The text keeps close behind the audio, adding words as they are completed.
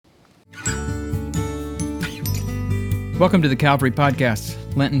Welcome to the Calvary Podcast,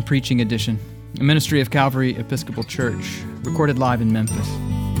 Lenten Preaching Edition, a ministry of Calvary Episcopal Church, recorded live in Memphis.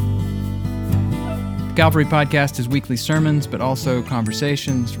 The Calvary Podcast is weekly sermons, but also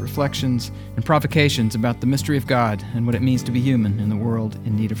conversations, reflections, and provocations about the mystery of God and what it means to be human in the world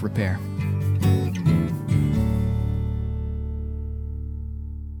in need of repair.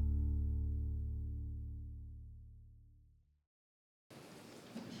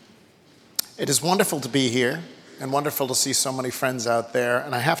 It is wonderful to be here and wonderful to see so many friends out there.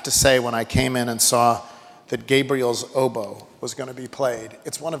 And I have to say, when I came in and saw that Gabriel's oboe was going to be played,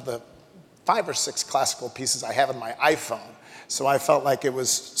 it's one of the 5 or 6 classical pieces I have on my iPhone. So I felt like it was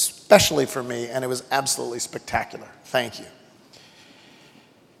specially for me, and it was absolutely spectacular. Thank you.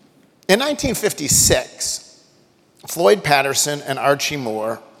 In 1956, Floyd Patterson and Archie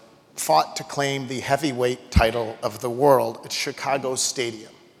Moore fought to claim the heavyweight title of the world at Chicago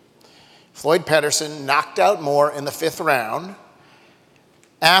Stadium. Floyd Patterson knocked out Moore in the 5th round.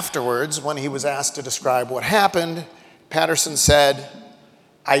 Afterwards, when he was asked to describe what happened, Patterson said,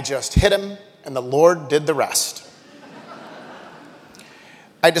 "I just hit him, and the Lord did the rest."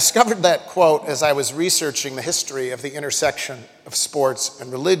 I discovered that quote as I was researching the history of the intersection of sports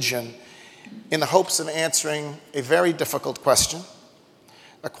and religion in the hopes of answering a very difficult question,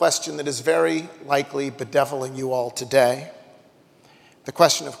 a question that is very likely bedeviling you all today. The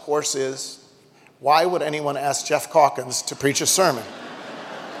question, of course, is, why would anyone ask Jeff Calkins to preach a sermon?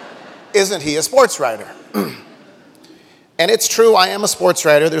 Isn't he a sports writer? And it's true, I am a sports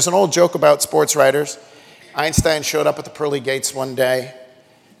writer. There's an old joke about sports writers. Einstein showed up at the pearly gates one day.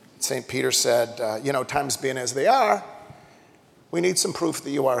 St. Peter said, times being as they are, we need some proof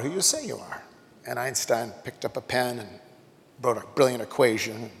that you are who you say you are. And Einstein picked up a pen and wrote a brilliant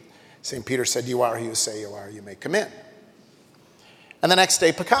equation. St. Peter said, you are who you say you are, you may come in. And the next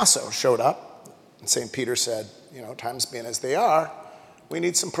day, Picasso showed up, and St. Peter said, times being as they are, we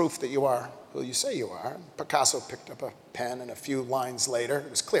need some proof that you are who you say you are. Picasso picked up a pen, and a few lines later, it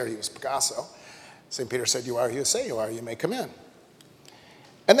was clear he was Picasso. St. Peter said, you are who you say you are, you may come in.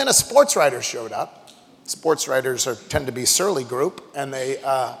 And then a sports writer showed up. Sports writers tend to be a surly group, and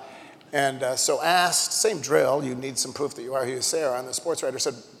so asked, same drill, you need some proof that you are who you say you are. And the sports writer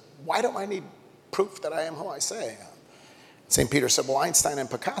said, why do I need proof that I am who I say I am? St. Peter said, well, Einstein and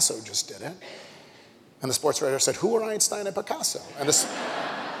Picasso just did it. And the sports writer said, who are Einstein and Picasso?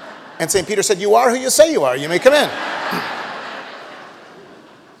 And St. Peter said, you are who you say you are. You may come in.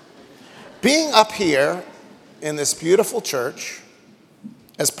 Being up here in this beautiful church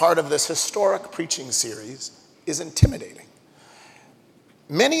as part of this historic preaching series is intimidating.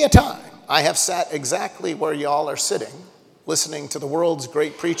 Many a time, I have sat exactly where y'all are sitting, listening to the world's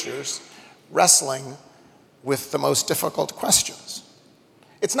great preachers, wrestling with the most difficult questions.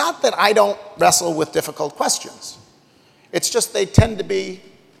 It's not that I don't wrestle with difficult questions. It's just they tend to be,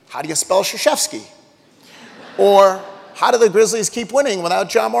 how do you spell Krzyzewski? Or how do the Grizzlies keep winning without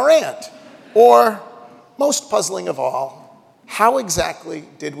John Morant? Or, most puzzling of all, how exactly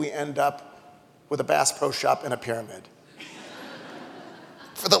did we end up with a Bass Pro Shop in a pyramid?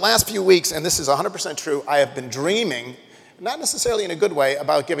 For the last few weeks, and this is 100% true, I have been dreaming, not necessarily in a good way,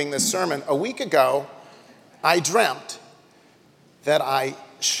 about giving this sermon. A week ago, I dreamt that I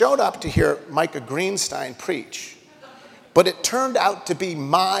showed up to hear Micah Greenstein preach, but it turned out to be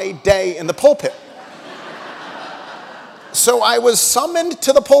my day in the pulpit. So I was summoned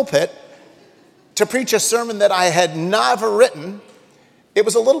to the pulpit to preach a sermon that I had never written. It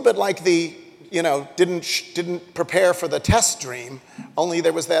was a little bit like the, didn't prepare for the test dream, only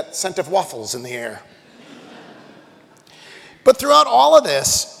there was that scent of waffles in the air. But throughout all of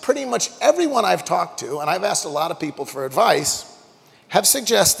this, pretty much everyone I've talked to, and I've asked a lot of people for advice, have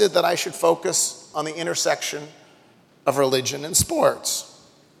suggested that I should focus on the intersection of religion and sports.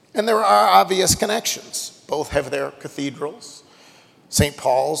 And there are obvious connections. Both have their cathedrals, St.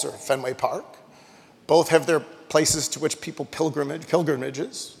 Paul's or Fenway Park. Both have their places to which people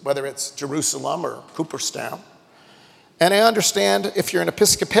pilgrimages, whether it's Jerusalem or Cooperstown. And I understand if you're an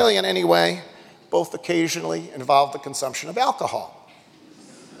Episcopalian anyway, both occasionally involve the consumption of alcohol.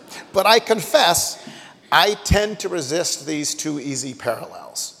 But I confess, I tend to resist these two easy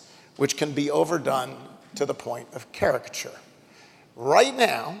parallels, which can be overdone to the point of caricature. Right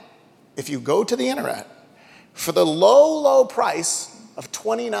now, if you go to the internet, for the low price of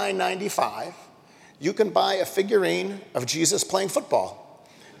 $29.95, you can buy a figurine of Jesus playing football,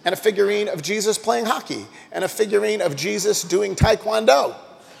 and a figurine of Jesus playing hockey, and a figurine of Jesus doing taekwondo.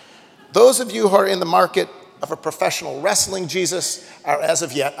 Those of you who are in the market of a professional wrestling Jesus are as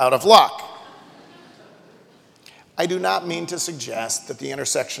of yet out of luck. I do not mean to suggest that the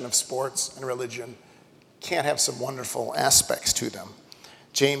intersection of sports and religion can't have some wonderful aspects to them.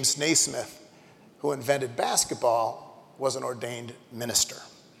 James Naismith, who invented basketball, was an ordained minister.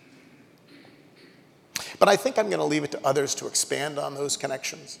 But I think I'm going to leave it to others to expand on those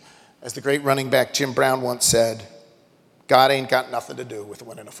connections. As the great running back Jim Brown once said, God ain't got nothing to do with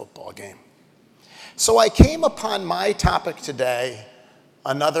winning a football game. So I came upon my topic today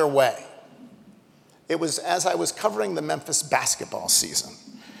another way. It was as I was covering the Memphis basketball season.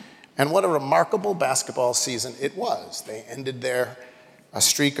 And what a remarkable basketball season it was. They ended their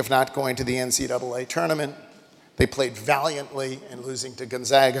streak of not going to the NCAA tournament. They played valiantly in losing to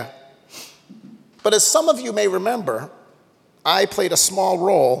Gonzaga. But as some of you may remember, I played a small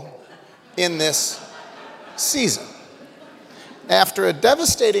role in this season. After a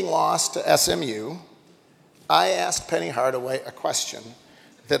devastating loss to SMU, I asked Penny Hardaway a question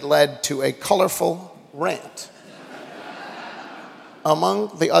that led to a colorful rant.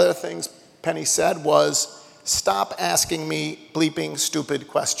 Among the other things Penny said was, "Stop asking me bleeping stupid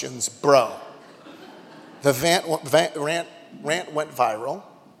questions, bro." The rant went viral.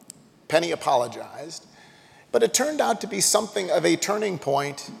 Penny apologized, but it turned out to be something of a turning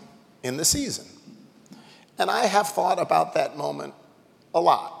point in the season. And I have thought about that moment a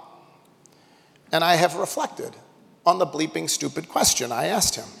lot. And I have reflected on the bleeping stupid question I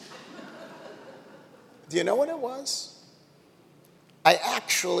asked him. Do you know what it was? I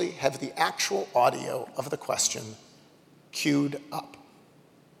actually have the actual audio of the question queued up.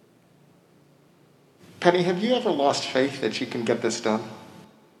 Penny, have you ever lost faith that you can get this done?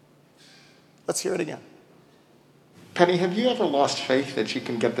 Let's hear it again. Penny, have you ever lost faith that you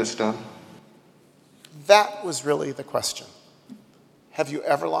can get this done? That was really the question. Have you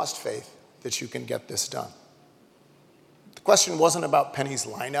ever lost faith that you can get this done? The question wasn't about Penny's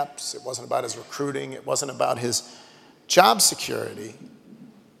lineups. It wasn't about his recruiting. It wasn't about his job security.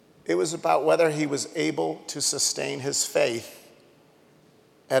 It was about whether he was able to sustain his faith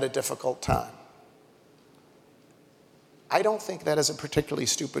at a difficult time. I don't think that is a particularly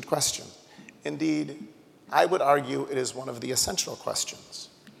stupid question. Indeed, I would argue it is one of the essential questions.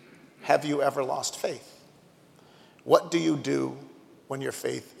 Have you ever lost faith? What do you do when your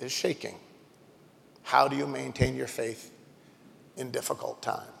faith is shaking? How do you maintain your faith in difficult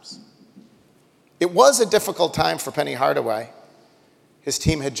times? It was a difficult time for Penny Hardaway. His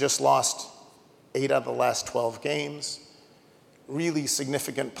team had just lost 8 out of the last 12 games. Really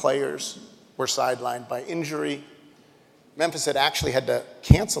significant players were sidelined by injury. Memphis had actually had to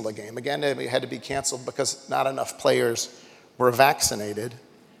cancel a game. Again, it had to be canceled because not enough players were vaccinated.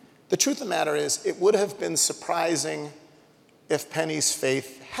 The truth of the matter is, it would have been surprising if Penny's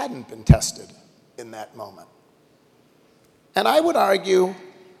faith hadn't been tested in that moment. And I would argue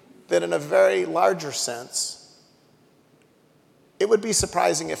that in a very larger sense, it would be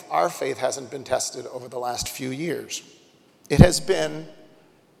surprising if our faith hasn't been tested over the last few years. It has been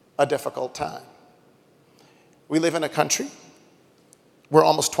a difficult time. We live in a country where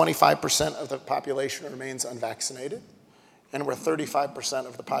almost 25% of the population remains unvaccinated, and where 35%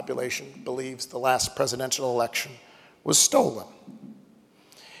 of the population believes the last presidential election was stolen.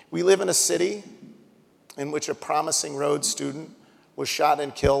 We live in a city in which a promising Rhodes student was shot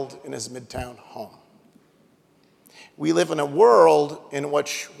and killed in his Midtown home. We live in a world in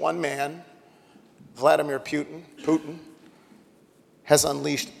which one man, Vladimir Putin, has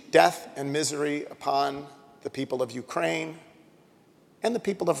unleashed death and misery upon the people of Ukraine and the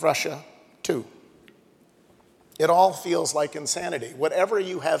people of Russia, too. It all feels like insanity. Whatever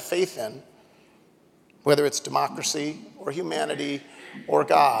you have faith in, whether it's democracy or humanity or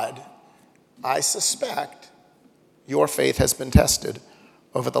God, I suspect your faith has been tested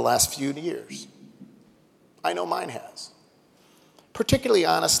over the last few years. I know mine has. Particularly,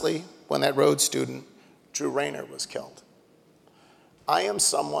 honestly, when that Rhodes student, Drew Rayner, was killed. I am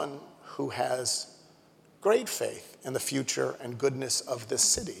someone who has great faith in the future and goodness of this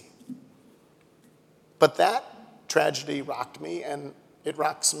city. But that tragedy rocked me, and it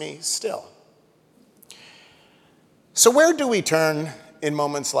rocks me still. So where do we turn in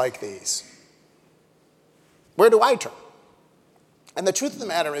moments like these? Where do I turn? And the truth of the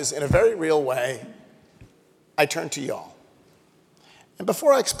matter is, in a very real way, I turn to y'all. And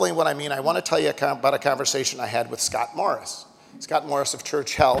before I explain what I mean, I want to tell you about a conversation I had with Scott Morris. Scott Morris of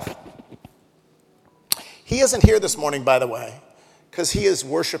Church Health. He isn't here this morning, by the way, because he is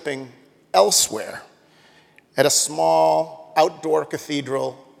worshiping elsewhere at a small outdoor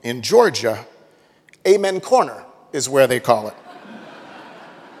cathedral in Georgia. Amen Corner is where they call it.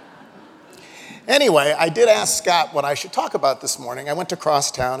 Anyway, I did ask Scott what I should talk about this morning. I went to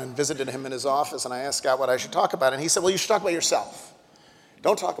Crosstown and visited him in his office, and I asked Scott what I should talk about. And he said, well, you should talk about yourself.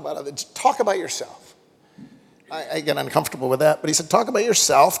 Don't talk about others. Talk about yourself. I get uncomfortable with that. But he said, talk about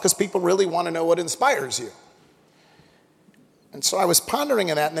yourself, because people really want to know what inspires you. And so I was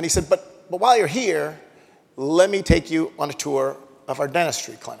pondering on that, and then he said, but while you're here, let me take you on a tour of our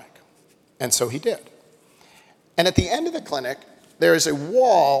dentistry clinic. And so he did. And at the end of the clinic, there is a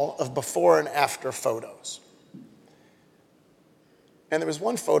wall of before and after photos. And there was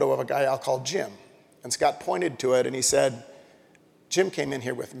one photo of a guy I'll call Jim. And Scott pointed to it, and he said, Jim came in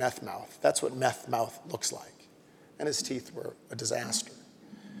here with meth mouth. That's what meth mouth looks like. And his teeth were a disaster.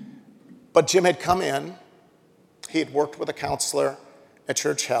 But Jim had come in. He had worked with a counselor at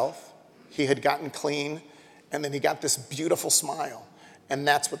Church Health. He had gotten clean, and then he got this beautiful smile. And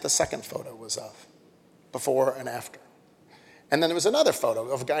that's what the second photo was of, before and after. And then there was another photo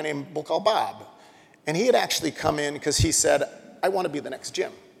of a guy named, we'll call Bob. And he had actually come in because he said, I want to be the next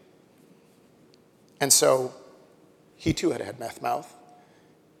Jim. And so he too had meth mouth.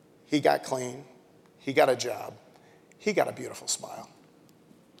 He got clean. He got a job. He got a beautiful smile.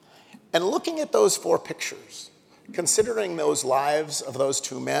 And looking at those four pictures, considering those lives of those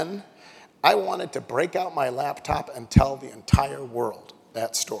two men, I wanted to break out my laptop and tell the entire world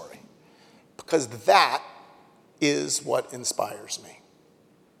that story. Because that is what inspires me.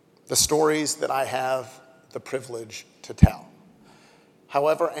 The stories that I have the privilege to tell.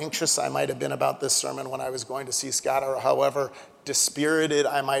 However anxious I might have been about this sermon when I was going to see Scott, or however dispirited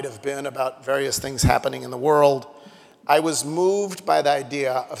I might have been about various things happening in the world, I was moved by the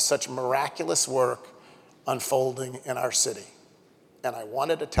idea of such miraculous work unfolding in our city. And I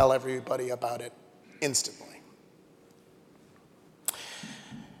wanted to tell everybody about it instantly.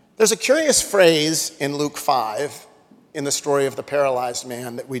 There's a curious phrase in Luke 5 in the story of the paralyzed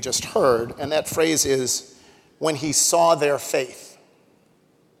man that we just heard, and that phrase is, when he saw their faith.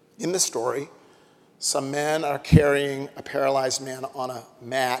 In the story, some men are carrying a paralyzed man on a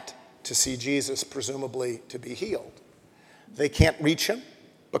mat to see Jesus, presumably to be healed. They can't reach him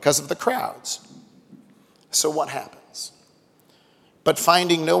because of the crowds. So what happens? But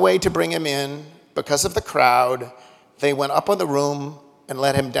finding no way to bring him in because of the crowd, they went up on the room and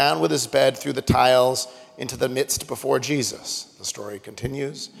let him down with his bed through the tiles into the midst before Jesus. The story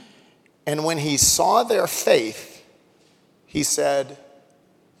continues. And when he saw their faith, he said,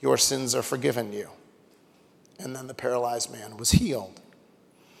 your sins are forgiven you. And then the paralyzed man was healed.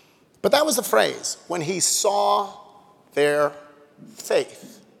 But that was the phrase, when he saw their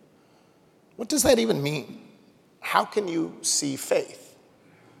faith. What does that even mean? How can you see faith?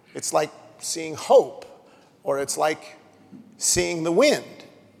 It's like seeing hope, or it's like seeing the wind.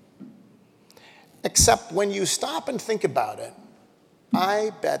 Except when you stop and think about it,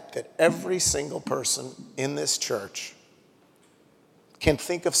 I bet that every single person in this church can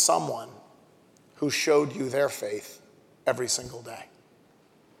think of someone who showed you their faith every single day.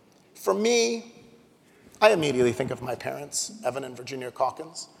 For me, I immediately think of my parents, Evan and Virginia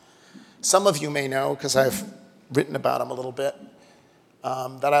Calkins. Some of you may know, because I've written about them a little bit,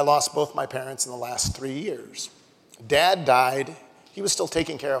 that I lost both my parents in the last 3 years. Dad died. He was still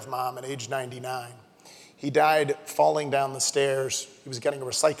taking care of Mom at age 99. He died falling down the stairs. He was getting a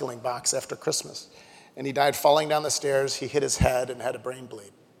recycling box after Christmas. And he died falling down the stairs. He hit his head and had a brain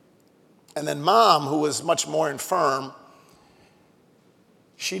bleed. And then Mom, who was much more infirm,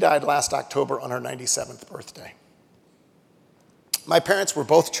 she died last October on her 97th birthday. My parents were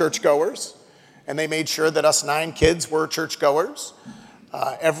both churchgoers, and they made sure that us 9 kids were churchgoers.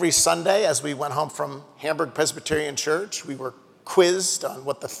 Every Sunday, as we went home from Hamburg Presbyterian Church, we were quizzed on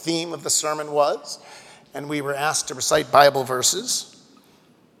what the theme of the sermon was, and we were asked to recite Bible verses.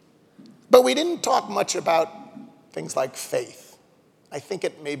 But we didn't talk much about things like faith. I think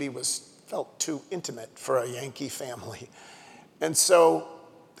it maybe felt too intimate for a Yankee family. And so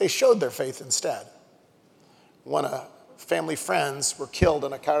they showed their faith instead. When family friends were killed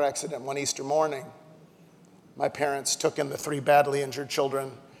in a car accident one Easter morning, my parents took in the 3 badly injured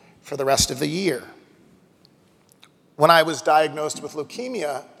children for the rest of the year. When I was diagnosed with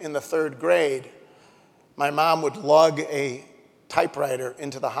leukemia in the 3rd grade, my mom would lug a typewriter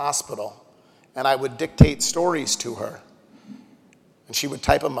into the hospital, and I would dictate stories to her. And she would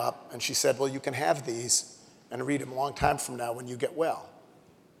type them up, and she said, well, you can have these and read them a long time from now when you get well.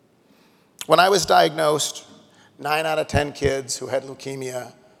 When I was diagnosed, 9 out of 10 kids who had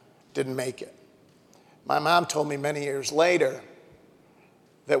leukemia didn't make it. My mom told me many years later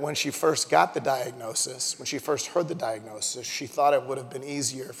that when she first got the diagnosis, when she first heard the diagnosis, she thought it would have been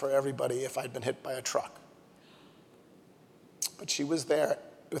easier for everybody if I'd been hit by a truck. But she was there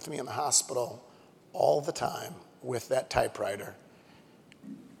with me in the hospital all the time with that typewriter,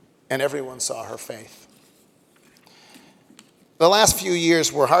 and everyone saw her faith. The last few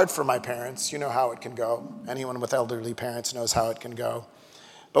years were hard for my parents. You know how it can go. Anyone with elderly parents knows how it can go.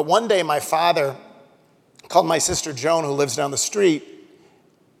 But one day my father called my sister Joan, who lives down the street,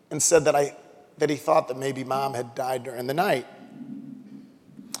 and said that he thought that maybe Mom had died during the night.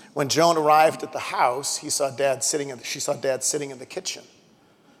 When Joan arrived at the house, she saw Dad sitting in the kitchen.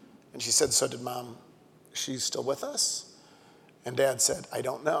 And she said, "So did Mom, she's still with us?" And Dad said, "I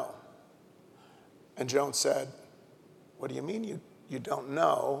don't know." And Joan said, "What do you mean you don't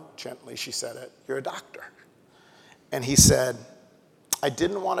know?" Gently she said it. "You're a doctor." And he said, "I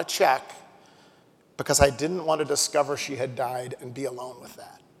didn't want to check because I didn't want to discover she had died and be alone with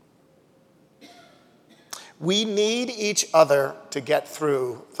that." We need each other to get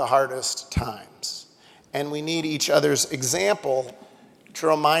through the hardest times. And we need each other's example to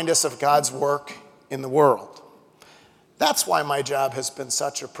remind us of God's work in the world. That's why my job has been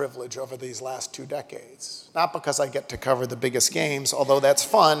such a privilege over these last 2 decades. Not because I get to cover the biggest games, although that's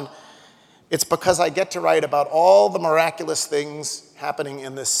fun. It's because I get to write about all the miraculous things happening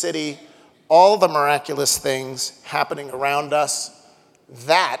in this city, all the miraculous things happening around us.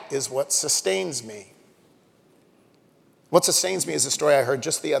 That is what sustains me. What sustains me is a story I heard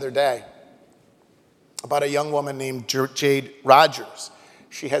just the other day about a young woman named Jade Rogers.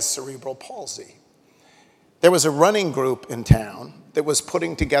 She has cerebral palsy. There was a running group in town that was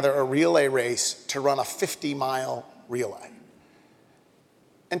putting together a relay race to run a 50-mile relay.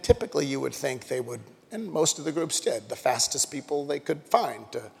 And typically you would think they would, and most of the groups did, the fastest people they could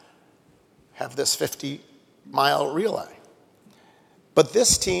find to have this 50-mile relay. But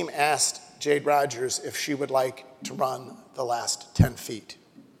this team asked Jade Rogers if she would like to run the last 10 feet.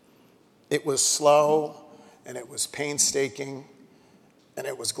 It was slow, and it was painstaking, and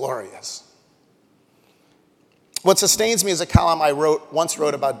it was glorious. What sustains me is a column I once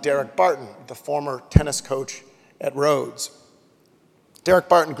wrote about Derek Barton, the former tennis coach at Rhodes. Derek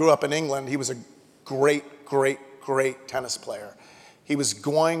Barton grew up in England. He was a great, great, great tennis player. He was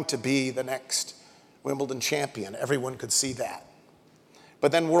going to be the next Wimbledon champion. Everyone could see that.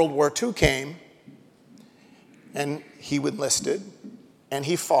 But then World War II came, and he enlisted, and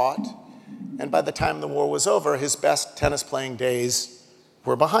he fought, and by the time the war was over, his best tennis playing days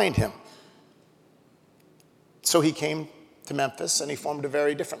were behind him. So he came to Memphis, and he formed a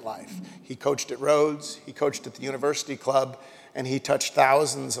very different life. He coached at Rhodes, he coached at the University Club, and he touched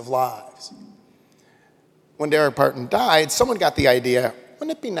thousands of lives. When Derek Barton died, someone got the idea,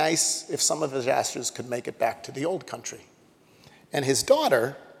 wouldn't it be nice if some of his ashes could make it back to the old country? And his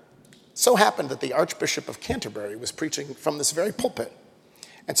daughter, so happened that the Archbishop of Canterbury was preaching from this very pulpit.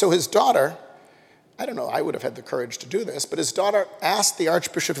 And so his daughter, I don't know, I would have had the courage to do this, but his daughter asked the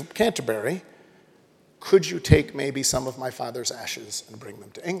Archbishop of Canterbury, "Could you take maybe some of my father's ashes and bring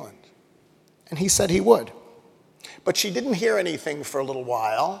them to England?" And he said he would. But she didn't hear anything for a little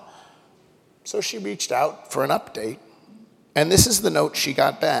while, so she reached out for an update. And this is the note she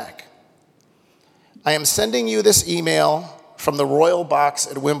got back. "I am sending you this email from the Royal Box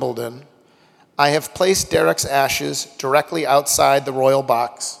at Wimbledon. I have placed Derek's ashes directly outside the Royal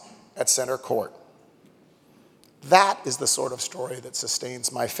Box at center court." That is the sort of story that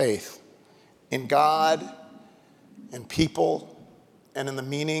sustains my faith in God, in people, and in the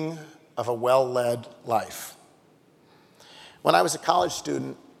meaning of a well-led life. When I was a college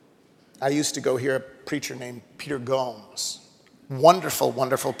student, I used to go hear a preacher named Peter Gomes. Wonderful,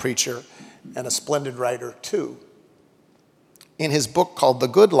 wonderful preacher and a splendid writer, too. In his book called The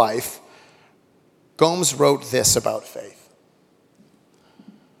Good Life, Gomes wrote this about faith.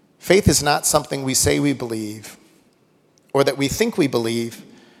 "Faith is not something we say we believe, or that we think we believe,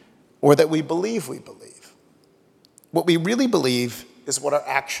 or that we believe we believe. What we really believe is what our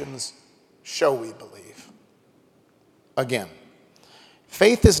actions show we believe." Again,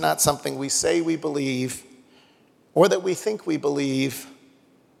 faith is not something we say we believe, or that we think we believe,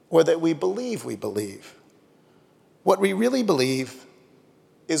 or that we believe we believe. What we really believe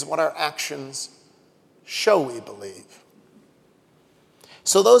is what our actions show we believe.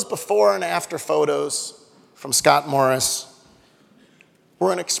 So those before and after photos from Scott Morris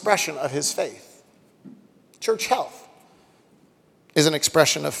were an expression of his faith. Church Health is an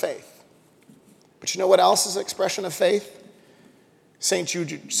expression of faith. But you know what else is an expression of faith? St.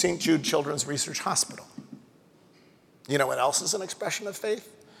 Jude Children's Research Hospital. You know what else is an expression of faith?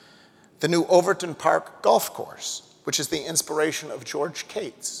 The new Overton Park golf course, which is the inspiration of George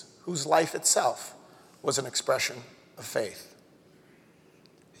Cates, whose life itself was an expression of faith.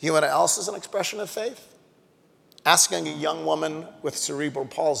 You know what else is an expression of faith? Asking a young woman with cerebral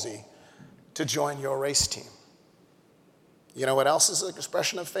palsy to join your race team. You know what else is an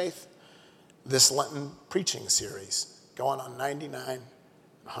expression of faith? This Lenten preaching series going on 99,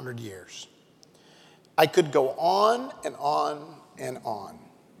 100 years. I could go on and on and on.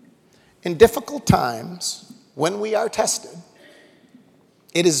 In difficult times, when we are tested,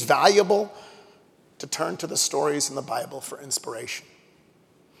 it is valuable to turn to the stories in the Bible for inspiration.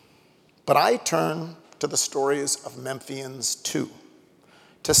 But I turn to the stories of Memphians too,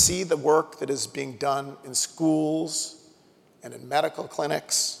 to see the work that is being done in schools and in medical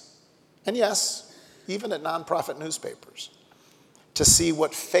clinics, and yes, even at nonprofit newspapers, to see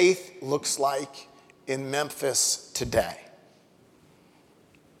what faith looks like in Memphis today.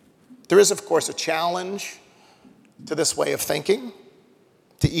 There is, of course, a challenge to this way of thinking,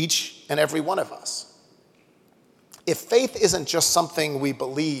 to each and every one of us. If faith isn't just something we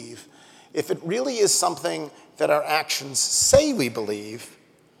believe, if it really is something that our actions say we believe,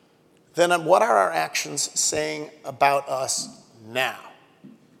 then what are our actions saying about us now?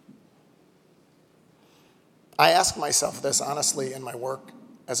 I ask myself this honestly in my work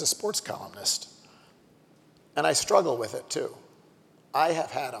as a sports columnist, and I struggle with it too. I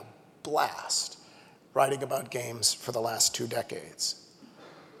have had a blast writing about games for the last 2 decades.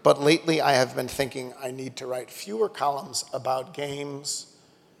 But lately I have been thinking I need to write fewer columns about games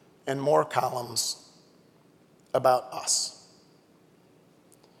and more columns about us.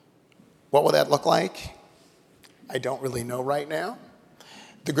 What will that look like? I don't really know right now.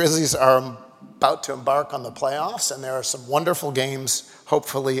 The Grizzlies are about to embark on the playoffs, and there are some wonderful games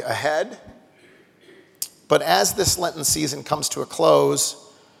hopefully ahead. But as this Lenten season comes to a close,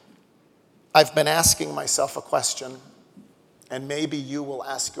 I've been asking myself a question, and maybe you will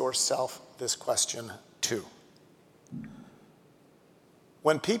ask yourself this question too.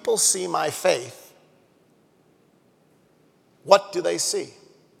 When people see my faith, what do they see?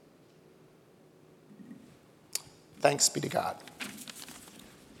 Thanks be to God.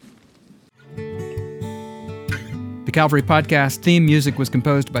 The Calvary Podcast theme music was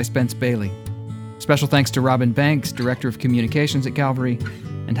composed by Spence Bailey. Special thanks to Robin Banks, Director of Communications at Calvary,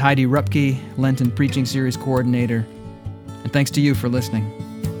 and Heidi Rupke, Lenten Preaching Series Coordinator. And thanks to you for listening.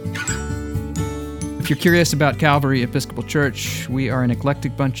 If you're curious about Calvary Episcopal Church, we are an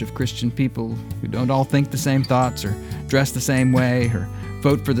eclectic bunch of Christian people who don't all think the same thoughts or dress the same way or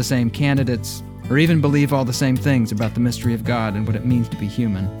vote for the same candidates or even believe all the same things about the mystery of God and what it means to be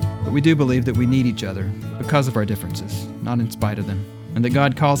human. But we do believe that we need each other because of our differences, not in spite of them, and that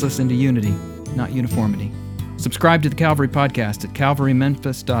God calls us into unity, not uniformity. Subscribe to the Calvary Podcast at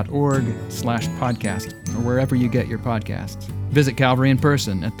calvarymemphis.org/podcast or wherever you get your podcasts. Visit Calvary in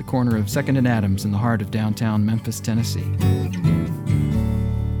person at the corner of 2nd and Adams in the heart of downtown Memphis, Tennessee.